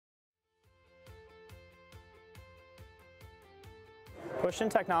Push-in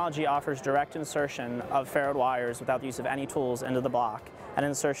technology offers direct insertion of ferruled wires without the use of any tools into the block, and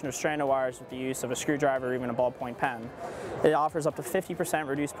insertion of stranded wires with the use of a screwdriver or even a ballpoint pen. It offers up to 50%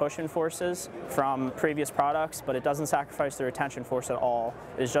 reduced push-in forces from previous products, but it doesn't sacrifice the retention force at all.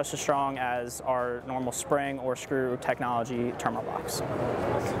 It is just as strong as our normal spring or screw technology terminal blocks.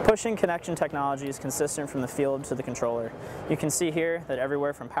 Push-in connection technology is consistent from the field to the controller. You can see here that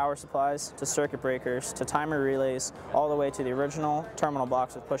everywhere from power supplies to circuit breakers to timer relays all the way to the original terminal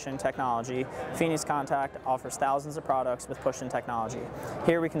blocks with push-in technology, Phoenix Contact offers thousands of products with push-in technology.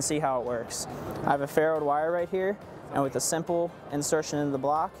 Here we can see how it works. I have a ferruled wire right here, and with a simple insertion into the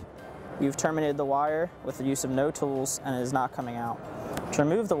block, you've terminated the wire with the use of no tools and it is not coming out. To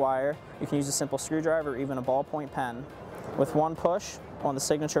remove the wire, you can use a simple screwdriver or even a ballpoint pen. With one push on the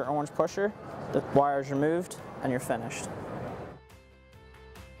signature orange pusher, the wire is removed and you're finished.